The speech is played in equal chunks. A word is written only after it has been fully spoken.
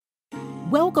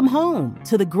Welcome home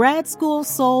to the Grad School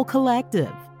Soul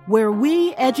Collective, where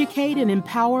we educate and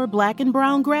empower Black and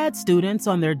Brown grad students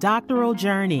on their doctoral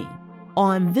journey.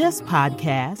 On this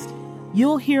podcast,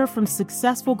 you'll hear from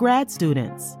successful grad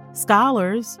students,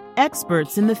 scholars,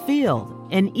 experts in the field,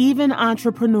 and even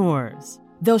entrepreneurs.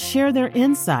 They'll share their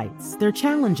insights, their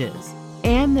challenges,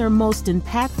 and their most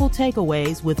impactful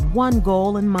takeaways with one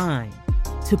goal in mind: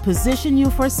 to position you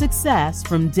for success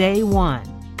from day one.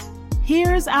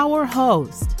 Here's our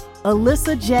host,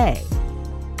 Alyssa J.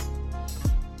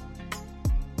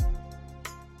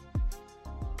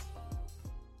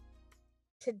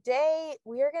 Today,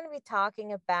 we are going to be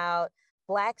talking about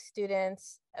Black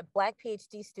students, Black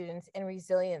PhD students, and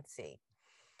resiliency.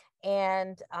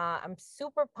 And I'm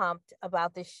super pumped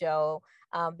about this show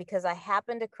because I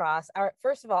happened across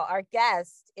first of all, our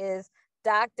guest is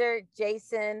Dr.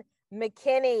 Jason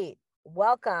McKinney.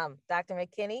 Welcome, Dr.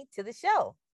 McKinney, to the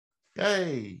show.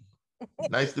 Hey,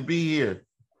 nice to be here.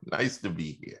 Nice to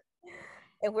be here.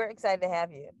 And we're excited to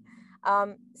have you.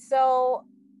 So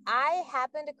I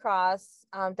happened across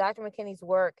Dr. McKinney's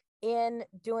work in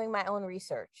doing my own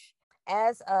research.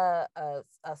 As a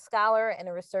scholar and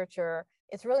a researcher,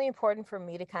 it's really important for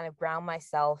me to kind of ground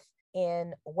myself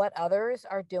in what others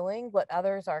are doing, what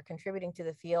others are contributing to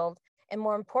the field, and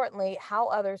more importantly, how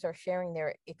others are sharing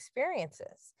their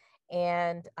experiences.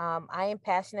 And I am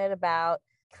passionate about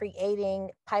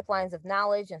creating pipelines of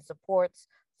knowledge and supports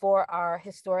for our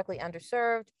historically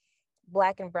underserved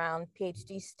Black and Brown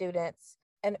PhD students,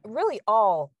 and really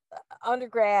all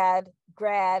undergrad,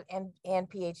 grad, and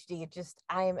PhD.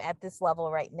 I am at this level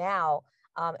right now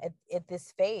at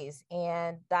this phase.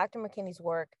 And Dr. McKinney's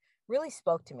work really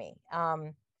spoke to me.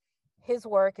 His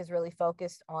work is really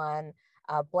focused on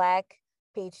Black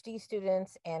PhD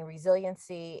students and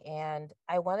resiliency. And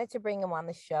I wanted to bring him on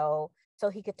the show so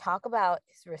he could talk about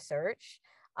his research,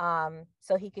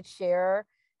 so he could share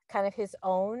kind of his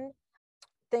own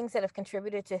things that have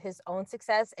contributed to his own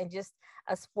success. And just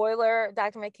a spoiler,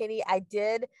 Dr. McKinney, I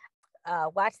did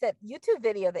watch that YouTube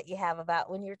video that you have about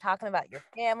when you're talking about your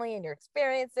family and your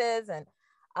experiences and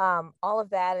all of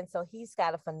that. And so he's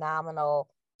got a phenomenal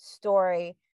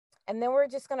story. And then we're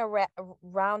just going to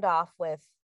round off with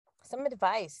some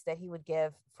advice that he would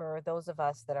give for those of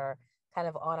us that are kind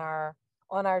of on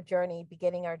our journey,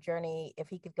 beginning our journey. If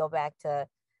he could go back to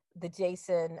the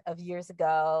Jason of years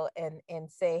ago and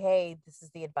say, hey, this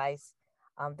is the advice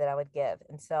that I would give.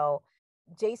 And so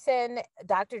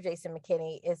Dr. Jason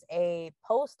McKinney is a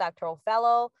postdoctoral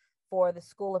fellow for the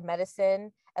School of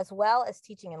Medicine, as well as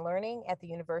teaching and learning at the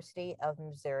University of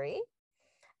Missouri.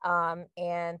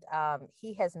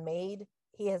 He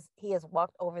has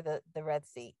walked over the Red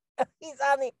Sea. He's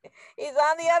on the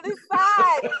other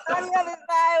side. He's on the other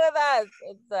side with us.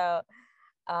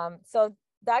 And so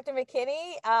Dr.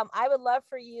 McKinney, I would love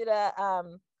for you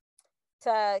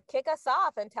to kick us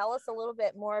off and tell us a little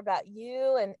bit more about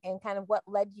you and kind of what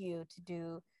led you to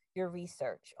do your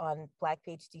research on Black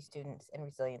PhD students and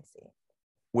resiliency.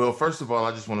 Well, first of all,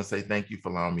 I just want to say thank you for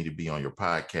allowing me to be on your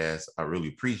podcast. I really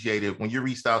appreciate it. When you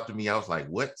reached out to me, I was like,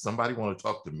 what? Somebody want to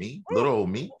talk to me? Little old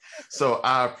me. So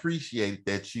I appreciate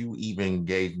that you even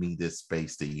gave me this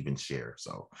space to even share.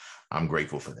 So I'm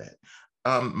grateful for that.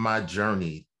 My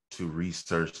journey to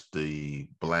research the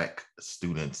Black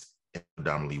students in a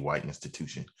predominantly white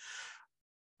institution.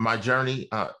 My journey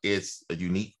is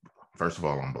unique. First of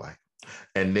all, I'm Black.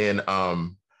 And then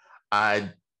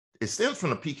it stems from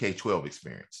the PK-12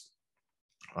 experience.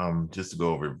 Just to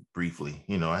go over it briefly,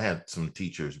 I had some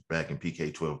teachers back in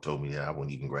PK-12 told me that I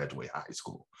wouldn't even graduate high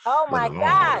school. Oh my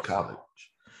God. College.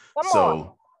 Come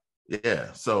on.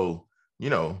 Yeah. So,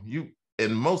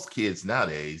 and most kids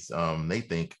nowadays, they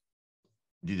think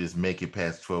you just make it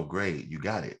past 12th grade, you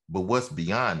got it. But what's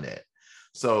beyond that?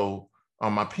 So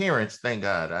my parents, thank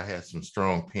God I had some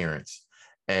strong parents,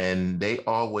 and they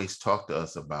always talked to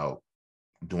us about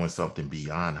doing something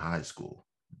beyond high school,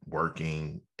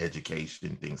 working,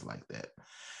 education, things like that.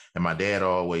 And my dad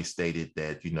always stated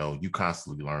that, you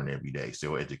constantly learn every day.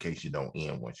 So education don't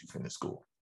end once you finish school.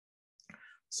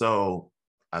 So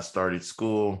I started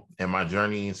school, and my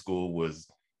journey in school was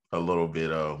a little bit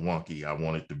wonky. I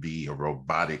wanted to be a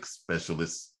robotics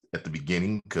specialist at the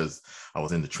beginning because I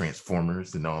was into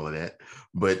Transformers and all of that.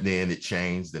 But then it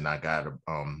changed, and I got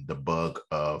the bug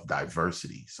of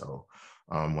diversity. So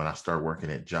when I started working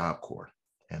at Job Corps,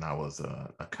 and I was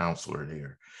a counselor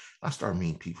there, I started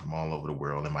meeting people from all over the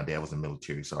world. And my dad was in the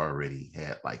military, so I already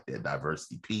had like that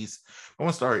diversity piece. But when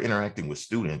I started interacting with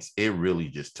students, it really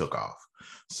just took off.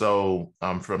 So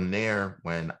from there,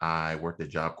 when I worked at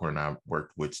Job Corps, and I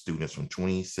worked with students from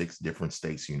 26 different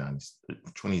states,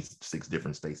 26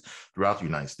 different states throughout the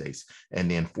United States, and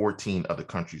then 14 other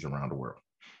countries around the world.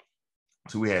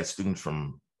 So we had students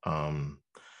from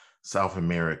South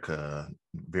America,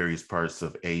 various parts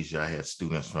of Asia. I had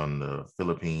students from the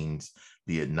Philippines,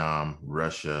 Vietnam,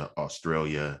 Russia,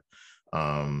 Australia,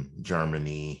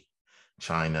 Germany,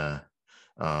 China.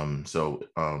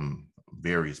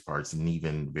 Various parts, and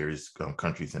even various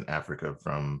countries in Africa,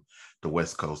 from the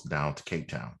West Coast down to Cape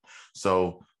Town.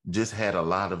 So just had a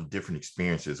lot of different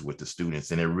experiences with the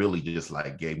students, and it really just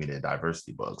like gave me that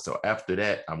diversity bug. So after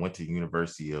that, I went to the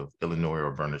University of Illinois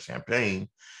Urbana-Champaign,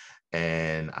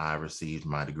 and I received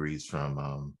my degrees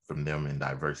from them in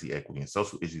diversity, equity, and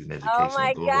social issues in education. Oh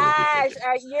my gosh,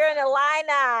 you're an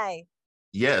Illini.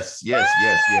 Yes. Gosh,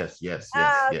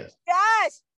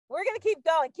 we're gonna keep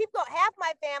going. Half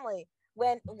my family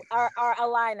are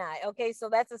Illini. Okay, so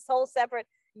that's a whole separate.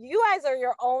 You guys are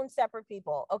your own separate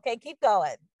people. Okay, keep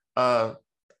going. I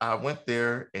went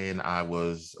there and I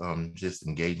was just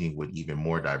engaging with even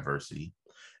more diversity,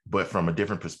 but from a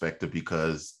different perspective,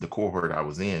 because the cohort I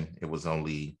was in, it was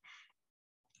only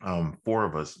 4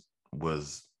 of us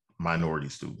was minority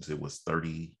students. It was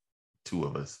 32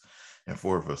 of us, and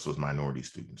 4 of us was minority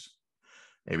students.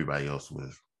 Everybody else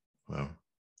was,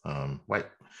 white.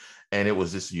 And it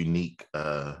was this unique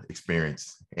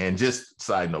experience. And just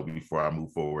side note, before I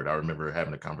move forward, I remember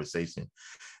having a conversation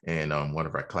in one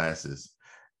of our classes,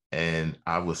 and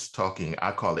I was talking,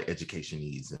 I call it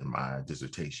educationese in my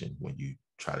dissertation, when you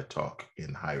try to talk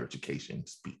in higher education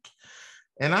speak.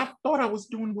 And I thought I was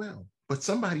doing well, but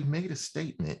somebody made a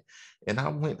statement and I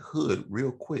went hood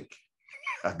real quick.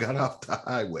 I got off the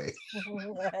highway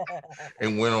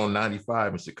and went on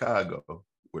 95 in Chicago,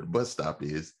 where the bus stop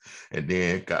is, and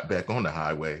then got back on the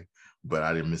highway, but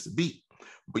I didn't miss a beat.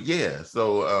 But yeah,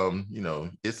 so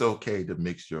it's okay to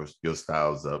mix your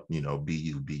styles up, be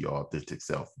you, be your authentic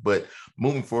self. But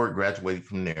moving forward, graduated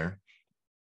from there.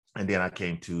 And then I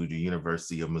came to the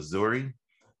University of Missouri,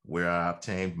 where I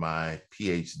obtained my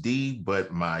PhD.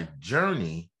 But my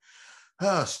journey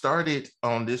started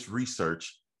on this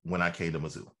research when I came to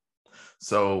Mizzou.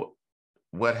 So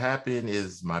what happened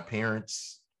is my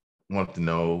parents wanted to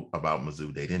know about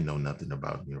Mizzou. They didn't know nothing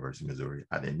about University of Missouri.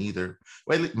 I didn't either.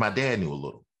 Well, my dad knew a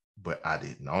little, but I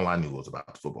didn't. All I knew was about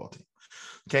the football team.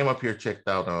 Came up here, checked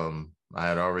out. I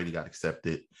had already got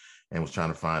accepted and was trying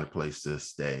to find a place to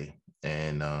stay.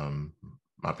 And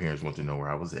my parents wanted to know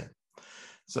where I was at.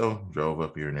 So drove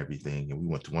up here and everything. And we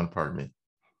went to one apartment,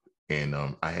 and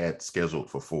I had scheduled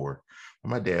for 4.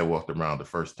 When my dad walked around the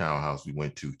first townhouse we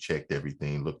went to, checked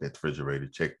everything, looked at the refrigerator,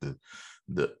 checked the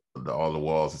all the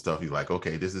walls and stuff. He's like,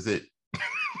 okay, this is it.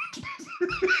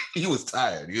 He was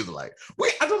tired. He was like,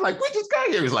 wait, I was like, we just got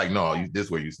here. He's like, no, this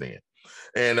is where you stand.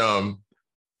 And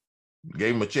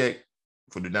gave him a check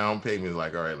for the down payment. He's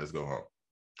like, all right, let's go home.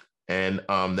 And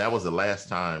that was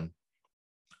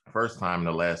first time and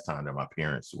the last time that my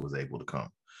parents was able to come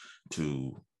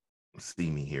to see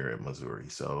me here at Missouri.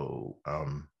 So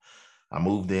I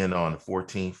moved in on the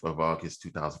 14th of August,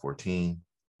 2014.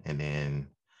 And then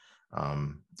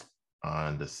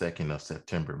on the 2nd of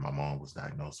September, my mom was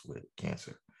diagnosed with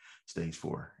cancer, stage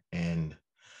 4. And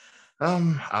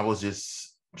I was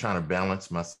just trying to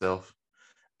balance myself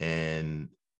and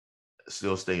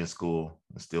still stay in school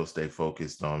and still stay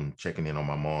focused on checking in on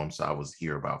my mom. So I was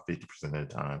here about 50% of the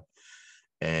time.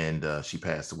 And she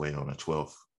passed away on the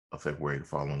 12th of February the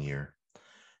following year.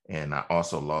 And I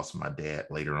also lost my dad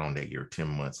later on that year, 10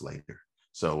 months later.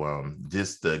 So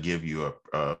just to give you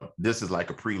this is like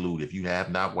a prelude. If you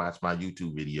have not watched my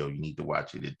YouTube video, you need to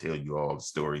watch it. It tells you all the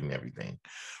story and everything.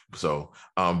 So,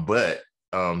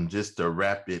 just to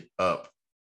wrap it up,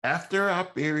 after I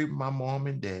buried my mom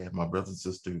and dad, my brothers and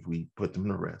sisters, we put them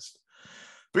to rest.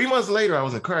 3 months later, I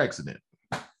was in a car accident.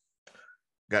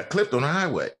 Got clipped on the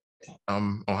highway,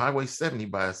 on Highway 70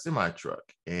 by a semi truck,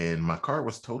 and my car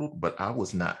was totaled, but I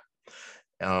was not.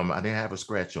 I didn't have a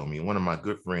scratch on me. One of my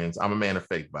good friends, I'm a man of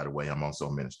faith, by the way. I'm also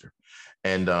a minister.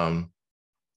 And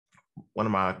one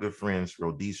of my good friends,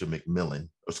 Rhodesia McMillan,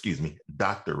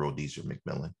 Dr. Rhodesia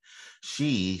McMillan,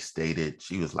 she stated,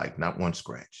 she was like, not one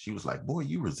scratch. She was like, boy,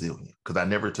 you resilient. Because I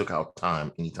never took out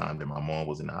time anytime that my mom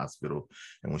was in the hospital.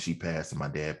 And when she passed and my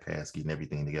dad passed, getting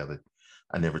everything together,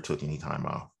 I never took any time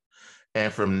off.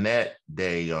 And from that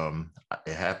day,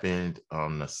 it happened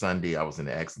on a Sunday. I was in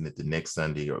an accident. The next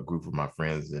Sunday, a group of my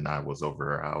friends and I was over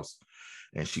her house,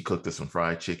 and she cooked us some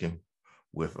fried chicken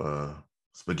with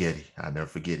spaghetti. I never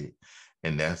forget it.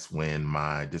 And that's when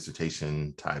my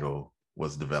dissertation title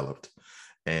was developed.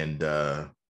 And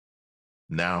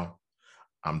now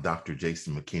I'm Dr.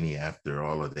 Jason McKinney after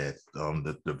all of that,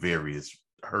 the various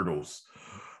hurdles,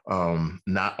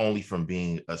 not only from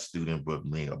being a student, but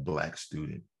being a Black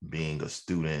student, being a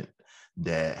student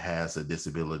that has a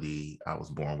disability. I was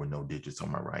born with no digits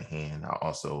on my right hand. I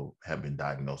also have been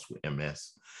diagnosed with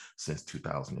MS since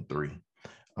 2003,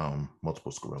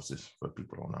 multiple sclerosis, for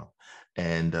people who don't know.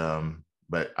 And,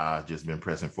 but I've just been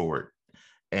pressing forward.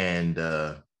 And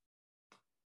I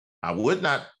would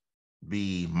not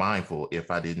be mindful if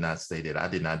I did not say that I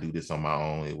did not do this on my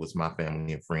own. It was my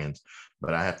family and friends,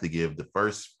 but I have to give the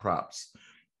first props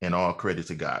and all credit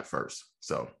to God first.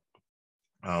 So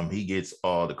he gets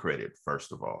all the credit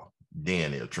first of all,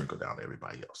 then it'll trickle down to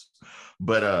everybody else.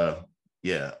 But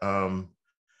being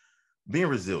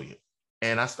resilient.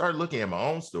 And I started looking at my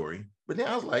own story, but then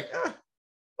I was like,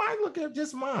 why look at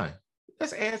just mine?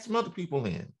 Let's add some other people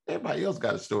in. Everybody else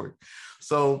got a story.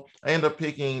 So I ended up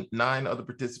picking 9 other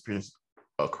participants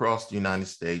across the United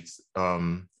States.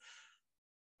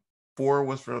 4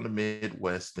 was from the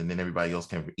Midwest, and then everybody else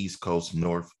came from East Coast,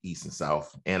 North, East, and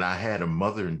South. And I had a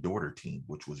mother and daughter team,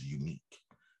 which was unique,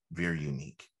 very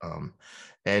unique.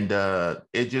 And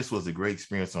it just was a great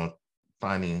experience on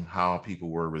finding how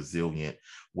people were resilient,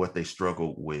 what they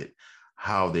struggled with,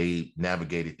 how they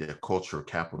navigated their cultural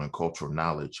capital and cultural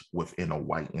knowledge within a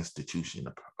white institution,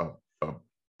 a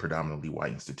predominantly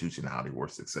white institution, how they were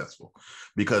successful.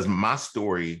 Because my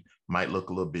story might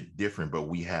look a little bit different, but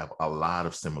we have a lot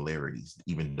of similarities,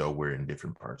 even though we're in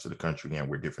different parts of the country and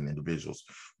we're different individuals.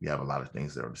 We have a lot of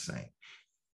things that are the same.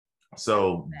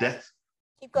 So that's...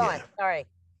 Keep going. Yeah. Sorry.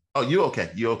 Oh, you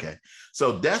okay? You okay?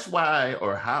 So that's why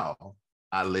or how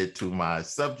I led to my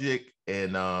subject.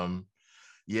 And and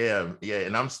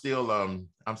I'm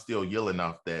still yelling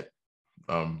off that.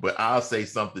 But I'll say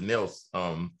something else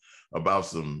about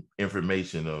some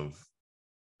information of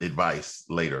advice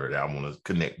later that I want to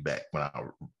connect back when I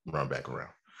run back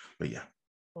around. But yeah.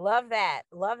 Love that.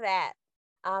 Love that.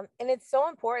 And it's so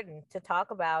important to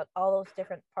talk about all those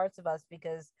different parts of us,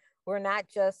 because we're not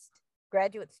just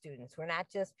graduate students. We're not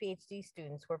just PhD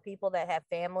students. We're people that have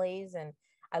families. And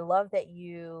I love that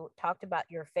you talked about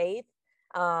your faith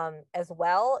as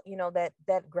well, you know, that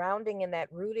grounding and that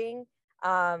rooting,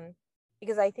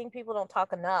 because I think people don't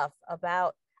talk enough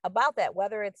about that,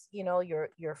 whether it's, you know,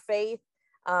 your faith,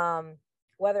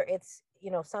 whether it's,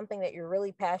 you know, something that you're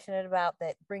really passionate about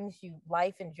that brings you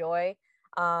life and joy.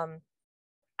 I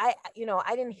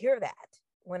didn't hear that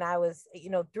when I was, you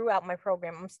know, throughout my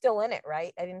program. I'm still in it,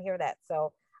 right? I didn't hear that.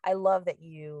 So I love that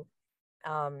you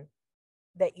led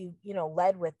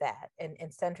with that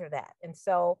and center that. And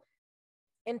so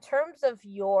in terms of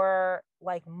your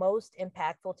like most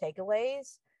impactful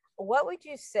takeaways, what would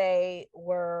you say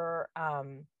were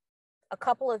a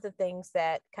couple of the things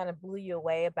that kind of blew you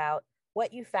away about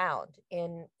what you found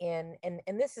and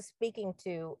this is speaking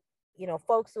to, you know,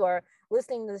 folks who are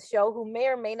listening to the show who may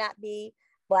or may not be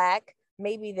Black,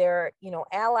 maybe they're, you know,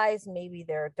 allies, maybe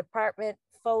they're department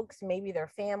folks, maybe they're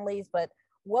families, but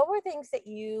what were things that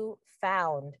you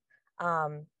found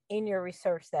in your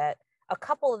research, that a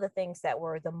couple of the things that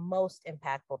were the most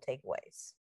impactful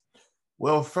takeaways?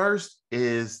 Well, first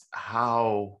is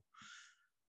how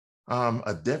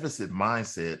a deficit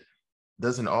mindset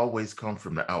doesn't always come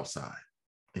from the outside.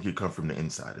 It can come from the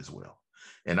inside as well.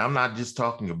 And I'm not just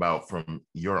talking about from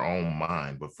your own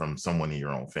mind, but from someone in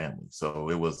your own family. So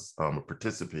it was a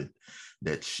participant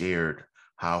that shared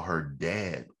how her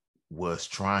dad was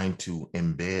trying to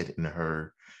embed in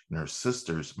her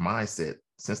sister's mindset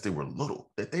since they were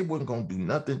little, that they weren't going to do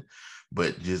nothing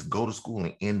but just go to school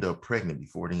and end up pregnant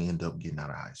before they end up getting out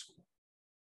of high school.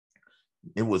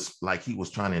 It was like he was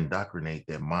trying to indoctrinate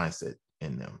that mindset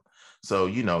in them. So,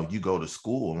 you know, you go to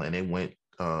school and they went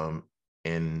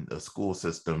in a school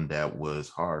system that was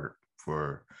hard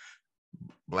for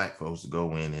Black folks to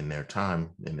go in their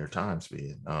time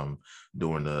span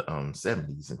during the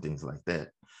 70s and things like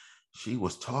that. She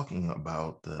was talking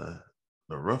about the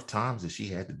rough times that she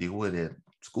had to deal with at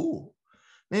school.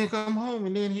 Then come home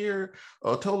and then hear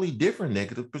a totally different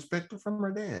negative perspective from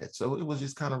her dad. So it was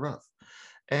just kind of rough.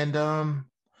 And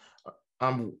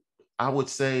I would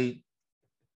say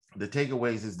the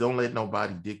takeaways is don't let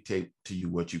nobody dictate to you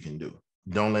what you can do.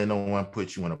 Don't let no one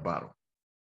put you in a bottle.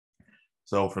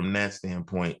 So from that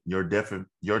standpoint, your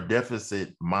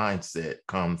deficit mindset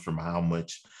comes from how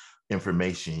much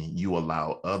information you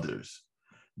allow others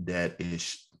that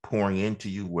is pouring into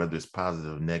you, whether it's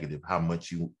positive or negative, how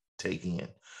much you take in.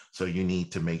 So you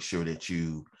need to make sure that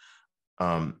you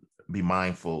be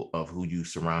mindful of who you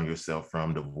surround yourself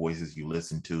from, the voices you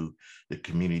listen to, the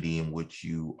community in which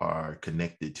you are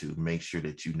connected to. Make sure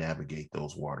that you navigate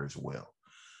those waters well.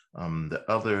 The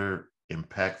other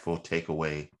impactful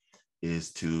takeaway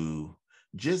is to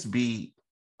just be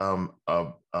a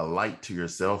light to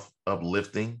yourself,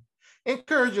 uplifting.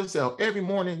 Encourage yourself every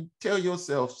morning. Tell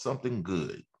yourself something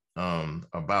good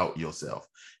about yourself.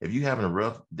 If you're having a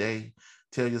rough day,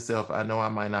 tell yourself, I know I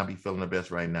might not be feeling the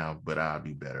best right now, but I'll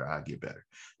do better. I'll get better.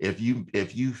 If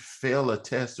you fail a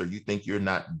test or you think you're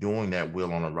not doing that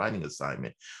well on a writing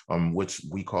assignment, which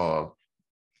we call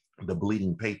the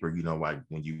bleeding paper, like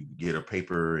when you get a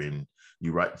paper and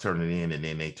you turn it in and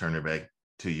then they turn it back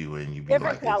to you and you be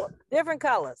different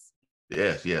colors.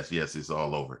 Yes, it's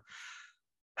all over.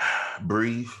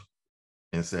 Breathe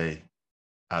and say,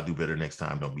 I'll do better next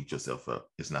time. Don't beat yourself up.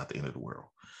 It's not the end of the world.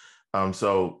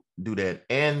 So do that.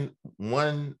 And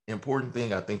one important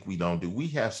thing I think we don't do, we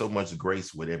have so much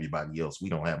grace with everybody else. We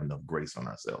don't have enough grace on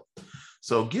ourselves.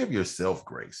 So give yourself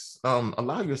grace.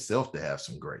 Allow yourself to have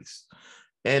some grace.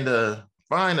 And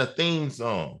find a theme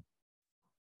song.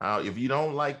 If you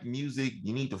don't like music,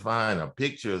 you need to find a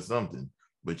picture or something,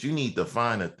 but you need to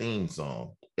find a theme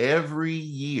song. Every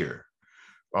year,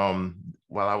 while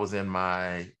I was in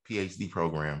my PhD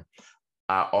program,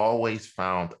 I always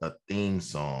found a theme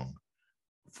song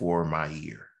for my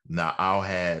year. Now I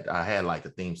had like a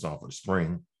theme song for the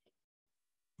spring,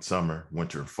 summer,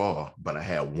 winter, and fall, but I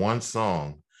had one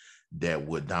song that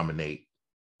would dominate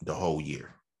the whole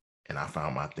year. And I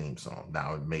found my theme song.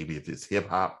 Now, maybe if it's hip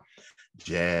hop,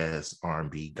 jazz,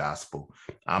 R&B, gospel.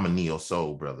 I'm a neo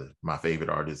soul brother. My favorite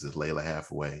artist is Layla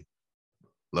Hathaway.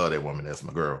 Love that woman. That's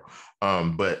my girl.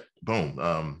 But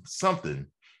boom, something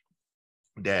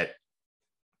that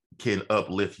can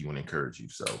uplift you and encourage you.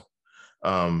 So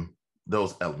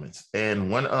those elements.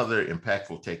 And one other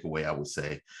impactful takeaway I would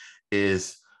say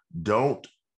is don't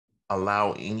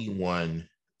allow anyone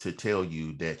to tell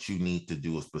you that you need to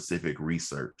do a specific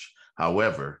research.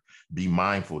 However, be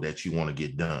mindful that you want to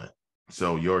get done.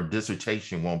 So your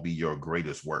dissertation won't be your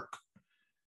greatest work.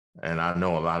 And I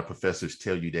know a lot of professors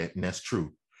tell you that, and that's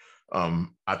true.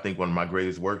 I think one of my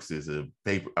greatest works is a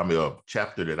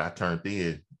chapter that I turned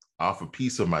in off a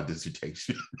piece of my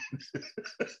dissertation.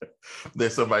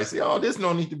 That somebody say, oh, this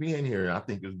no need to be in here. And I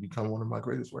think it's become one of my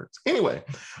greatest works. Anyway,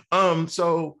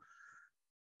 so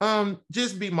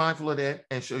just be mindful of that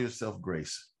and show yourself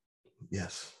grace.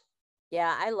 Yes.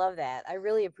 Yeah, I love that. I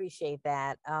really appreciate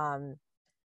that.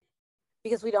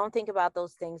 Because we don't think about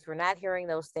those things. We're not hearing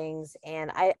those things.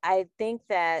 And I think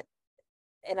that,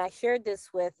 and I shared this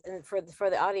with, and for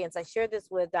the audience, I shared this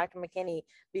with Dr. McKinney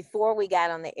before we got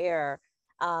on the air.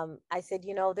 I said,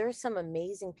 there's some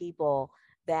amazing people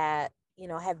that,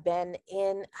 have been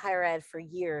in higher ed for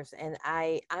years, and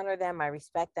I honor them, I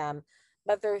respect them,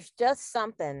 but there's just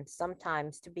something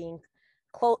sometimes to being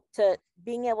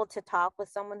able to talk with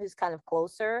someone who's kind of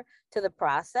closer to the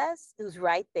process, who's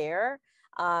right there.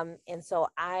 And so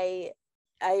I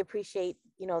appreciate,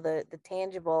 the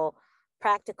tangible,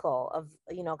 practical of,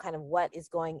 kind of what is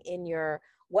going in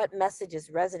what message is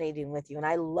resonating with you. And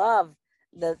I love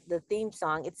the theme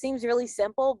song. It seems really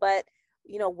simple, but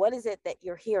what is it that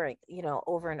you're hearing,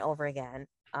 over and over again?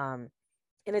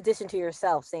 In addition to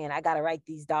yourself saying, I got to write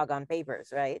these doggone papers,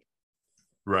 right?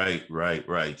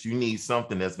 Right. You need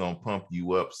something that's going to pump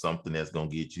you up, something that's going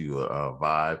to get you a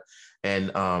vibe.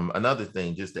 And another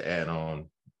thing, just to add on,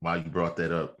 while you brought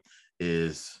that up,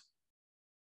 is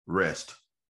rest,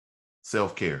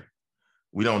 self-care.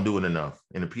 We don't do it enough.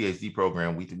 In the PhD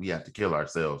program, we have to kill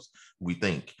ourselves. We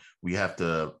think we have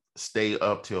to stay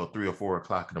up till 3 or 4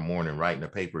 o'clock in the morning writing a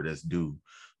paper that's due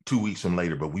 2 weeks from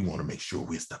later, but we want to make sure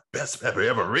it's the best paper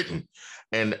ever written.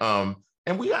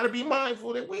 And we got to be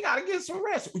mindful that we got to get some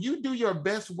rest. You do your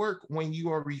best work when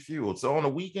you are refueled. So on the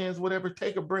weekends, whatever,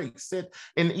 take a break, sit.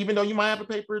 And even though you might have a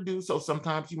paper to do, so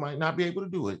sometimes you might not be able to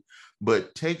do it,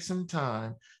 but take some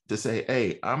time to say,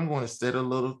 hey, I'm going to set a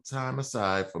little time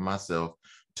aside for myself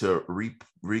to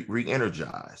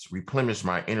re-energize, replenish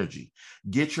my energy,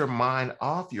 get your mind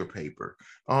off your paper,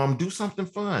 do something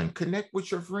fun, connect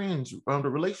with your friends, the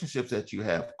relationships that you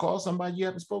have, call somebody you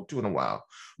haven't spoke to in a while,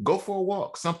 go for a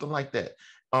walk, something like that.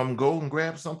 Go and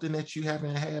grab something that you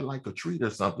haven't had, like a treat or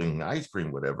something, ice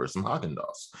cream, whatever, some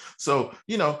Haagen-Dazs. So,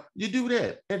 you do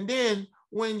that. And then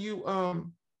when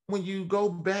you go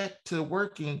back to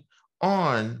working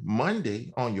on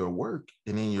Monday on your work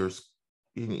and in your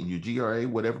GRA,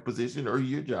 whatever position or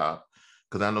your job,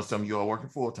 because I know some of you are working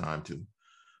full-time too,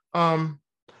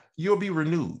 you'll be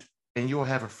renewed and you'll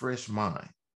have a fresh mind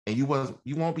and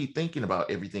you won't be thinking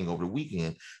about everything over the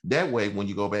weekend. That way, when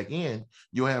you go back in,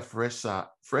 you'll have fresh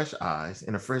eyes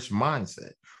and a fresh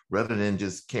mindset rather than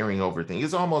just carrying over things.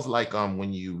 It's almost like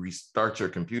when you restart your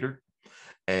computer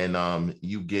and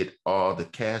you get all the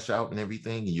cache out and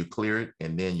everything, and you clear it,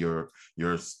 and then your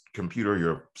computer,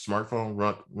 your smartphone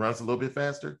runs a little bit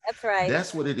faster. That's right.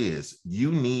 That's what it is.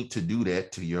 You need to do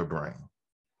that to your brain.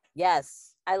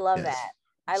 Yes, I love Yes. that.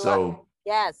 I So love.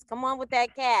 Yes, come on with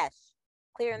that cash,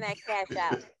 clearing that cash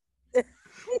out.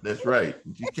 that's right.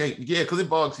 You can't, yeah, because it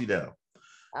bogs you down.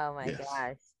 Oh my Yes.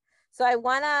 gosh. So I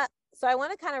wanna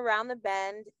kind of round the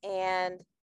bend, and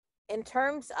in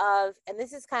terms of, and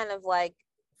this is kind of like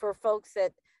for folks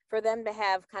that, for them to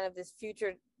have kind of this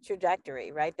future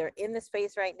trajectory, right? They're in the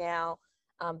space right now,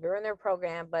 they're in their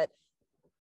program, but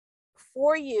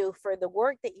for you, for the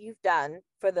work that you've done,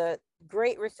 for the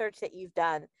great research that you've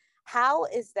done, how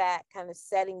is that kind of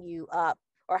setting you up,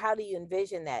 or how do you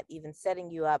envision that even setting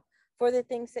you up for the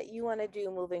things that you want to do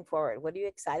moving forward? What are you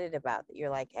excited about that you're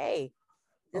like, hey,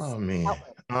 this Oh man. help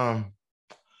me?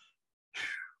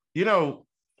 You know,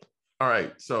 all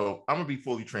right. So I'm gonna be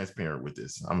fully transparent with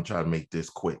this. I'm gonna try to make this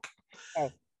quick.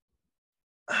 Okay.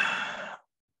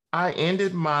 I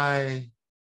ended my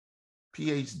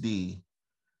PhD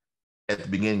at the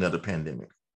beginning of the pandemic.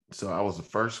 So I was the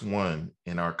first one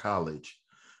in our college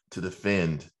to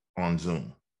defend on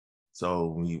Zoom. So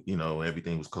we,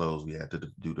 everything was closed. We had to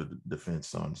do the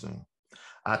defense on Zoom.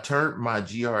 I turned my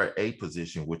GRA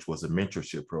position, which was a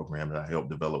mentorship program that I helped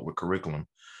develop with curriculum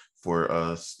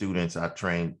for students. I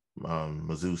trained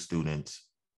Mizzou students,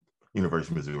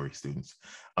 University of Missouri students,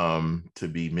 to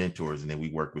be mentors. And then we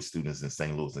worked with students in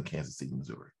St. Louis and Kansas City,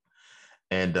 Missouri.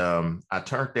 And I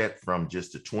turned that from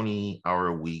just a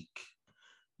 20-hour-a-week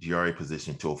GRA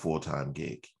position to a full-time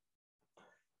gig.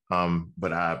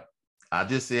 But I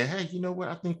just said, hey, you know what?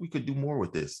 I think we could do more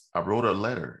with this. I wrote a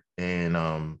letter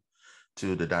and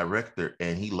to the director,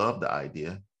 and he loved the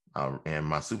idea, and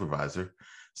my supervisor.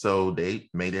 So they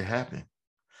made it happen.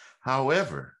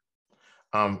 However,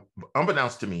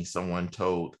 unbeknownst to me, someone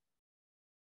told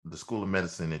the School of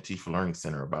Medicine and Teach for Learning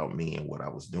Center about me and what I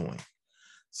was doing.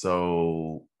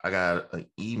 So I got an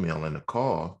email and a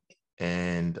call,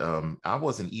 and I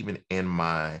wasn't even in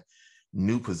my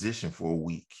new position for a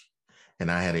week. And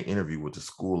I had an interview with the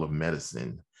School of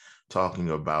Medicine talking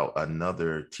about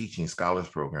another teaching scholars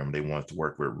program. They wanted to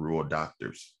work with rural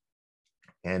doctors.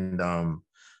 And I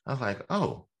was like,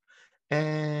 oh,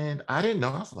 and I didn't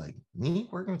know. I was like, me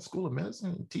working at the School of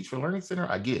Medicine, Teach for Learning Center,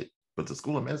 I get, but the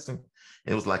School of Medicine,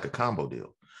 it was like a combo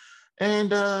deal.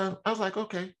 And I was like,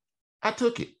 okay, I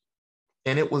took it.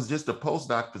 And it was just a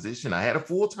postdoc position. I had a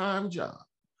full-time job,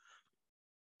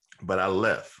 but I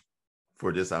left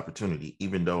for this opportunity,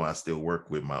 even though I still work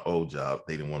with my old job.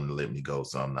 They didn't want to let me go.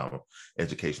 So I'm now an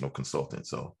educational consultant.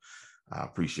 So I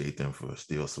appreciate them for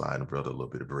still sliding a brother a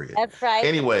little bit of bread. That's right.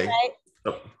 Anyway,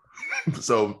 That's right.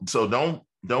 so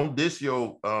don't diss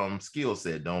your skill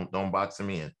set. Don't box them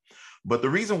in. But the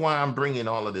reason why I'm bringing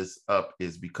all of this up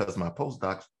is because my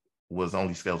postdoc was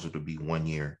only scheduled to be 1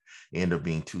 year. It ended up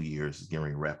being 2 years, getting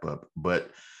ready to wrap up.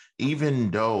 But even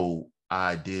though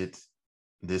I did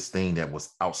this thing that was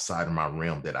outside of my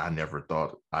realm that I never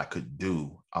thought I could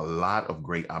do, a lot of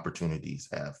great opportunities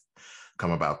have come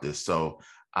about this. So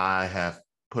I have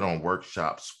put on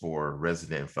workshops for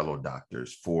resident and fellow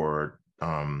doctors, for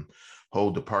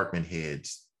whole department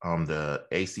heads. The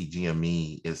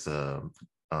ACGME is a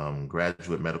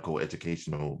graduate medical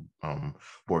educational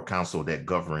board council that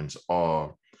governs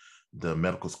all the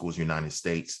medical schools in the United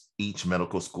States. Each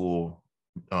medical school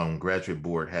graduate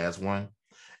board has one.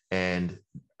 And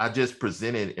I just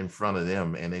presented in front of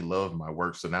them, and they love my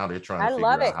work. So now they're trying to figure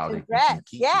out how they can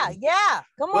keep me. Yeah.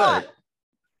 Come on.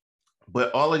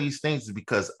 But all of these things is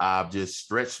because I've just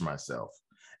stretched myself.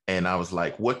 And I was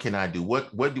like, what can I do?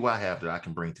 What do I have that I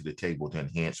can bring to the table to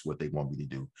enhance what they want me to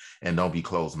do? And don't be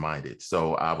closed-minded.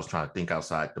 So I was trying to think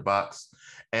outside the box.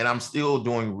 And I'm still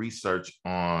doing research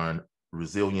on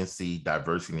resiliency,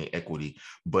 diversity, and equity,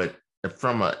 but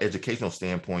from an educational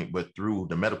standpoint, but through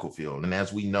the medical field. And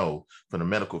as we know from the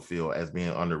medical field, as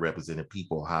being underrepresented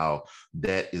people, how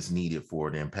that is needed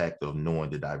for the impact of knowing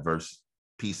the diverse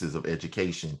pieces of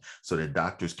education so that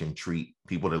doctors can treat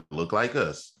people that look like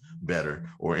us better,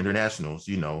 or internationals,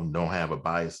 don't have a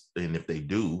bias. And if they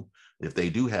do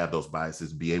have those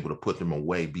biases, be able to put them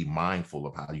away, be mindful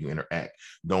of how you interact.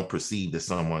 Don't perceive that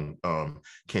someone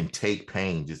can take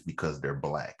pain just because they're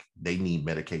Black. They need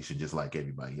medication just like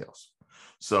everybody else.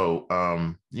 So,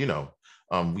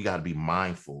 we got to be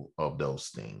mindful of those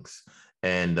things,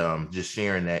 and just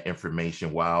sharing that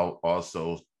information while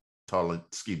also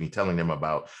telling them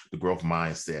about the growth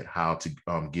mindset, how to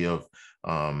give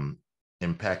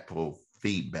impactful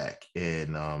feedback,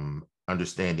 and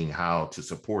understanding how to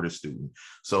support a student.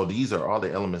 So these are all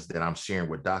the elements that I'm sharing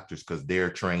with doctors because they're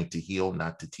trained to heal,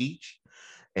 not to teach.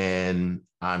 And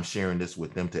I'm sharing this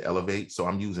with them to elevate. So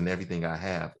I'm using everything I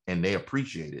have and they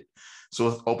appreciate it. So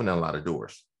it's opening a lot of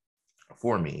doors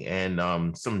for me. And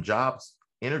some jobs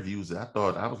interviews that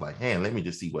I was like, hey, let me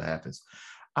just see what happens.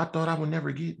 I thought I would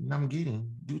never get, and I'm getting,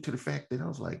 due to the fact that I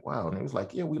was like, wow. And it was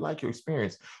like, yeah, we like your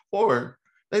experience. Or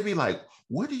they'd be like,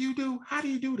 what do you do? How do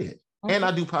you do that? Mm-hmm. And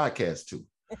I do podcasts too.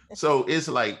 So it's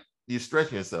like you're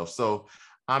stretching yourself. So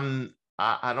I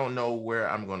don't know where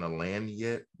I'm going to land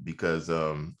yet because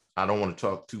I don't want to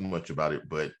talk too much about it,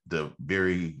 but the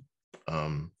very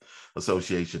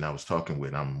association I was talking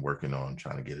with, I'm working on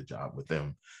trying to get a job with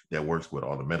them that works with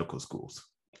all the medical schools.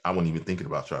 I wasn't even thinking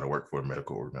about trying to work for a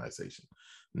medical organization.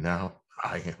 Now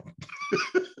I am.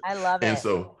 I love it. And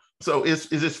so it's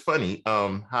just funny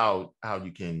how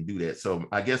you can do that. So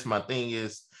I guess my thing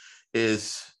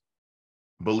is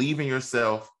believe in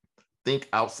yourself, think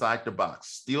outside the box,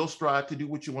 still strive to do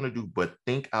what you want to do, but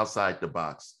think outside the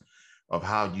box of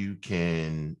how you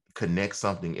can connect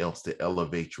something else to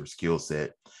elevate your skill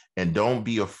set. And don't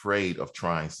be afraid of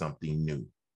trying something new.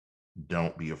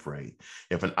 Don't be afraid.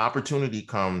 If an opportunity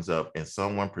comes up and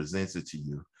someone presents it to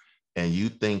you and you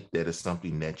think that it's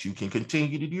something that you can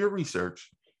continue to do your research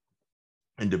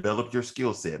and develop your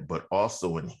skill set, but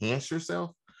also enhance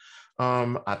yourself,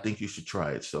 I think you should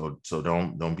try it. So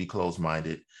don't be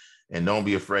closed-minded. And don't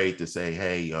be afraid to say,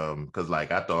 hey, because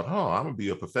like I thought, I'm gonna be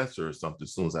a professor or something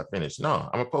as soon as I finish. No,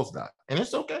 I'm a postdoc, and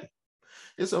it's okay.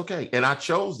 It's okay. And I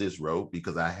chose this road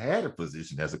because I had a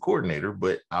position as a coordinator,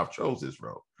 but I chose this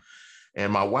road.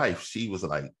 And my wife, she was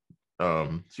like,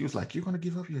 you're gonna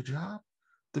give up your job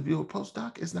to be a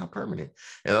postdoc? It's not permanent.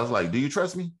 And I was like, do you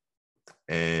trust me?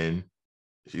 And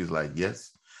she was like,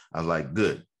 yes. I was like,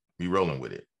 good. Be rolling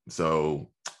with it.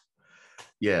 So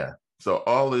yeah. So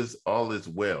all is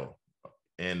well.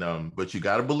 And but you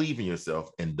got to believe in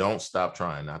yourself and don't stop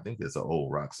trying. I think it's an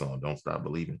old rock song. Don't stop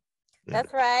believing. Yeah.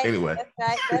 That's right. Anyway.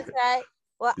 That's right.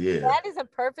 Well, yeah. That is a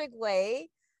perfect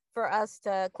way for us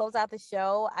to close out the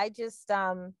show. I just,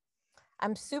 I'm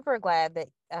super glad that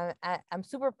I'm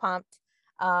super pumped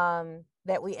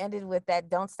that we ended with that.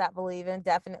 Don't stop believing.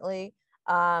 Definitely.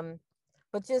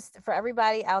 But just for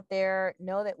everybody out there,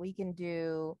 know that we can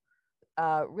do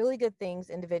really good things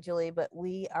individually, but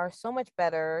we are so much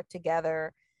better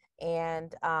together.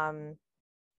 And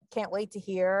can't wait to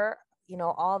hear,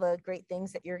 all the great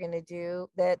things that you're going to do,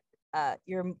 that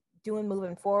you're doing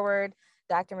moving forward,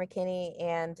 Dr. McKinney.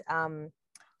 And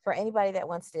for anybody that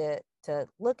wants to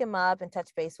look him up and touch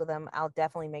base with him, I'll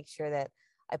definitely make sure that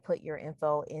I put your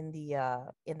info in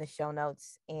the show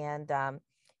notes. And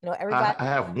everybody. I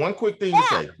have one quick thing to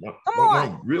say. Come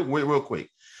on. Real quick.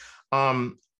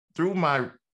 Through my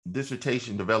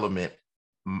dissertation development,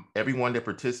 everyone that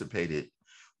participated,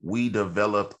 we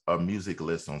developed a music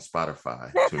list on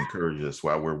Spotify to encourage us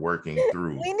while we're working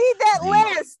through. We need that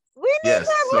list. Yes.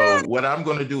 So what I'm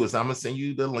going to do is I'm going to send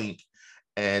you the link,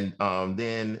 and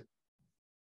then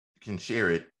you can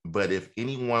share it. But if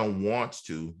anyone wants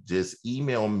to, just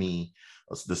email me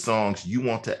the songs you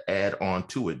want to add on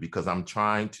to it, because I'm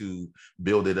trying to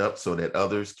build it up so that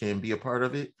others can be a part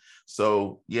of it.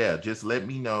 So yeah, just let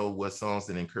me know what songs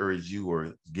that encourage you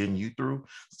or getting you through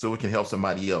so it can help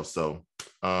somebody else. So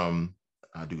I'll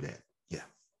do that. Yeah.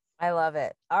 I love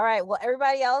it. All right. Well,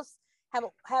 everybody else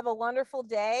have a wonderful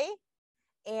day,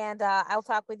 and I'll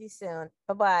talk with you soon.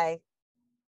 Bye-bye.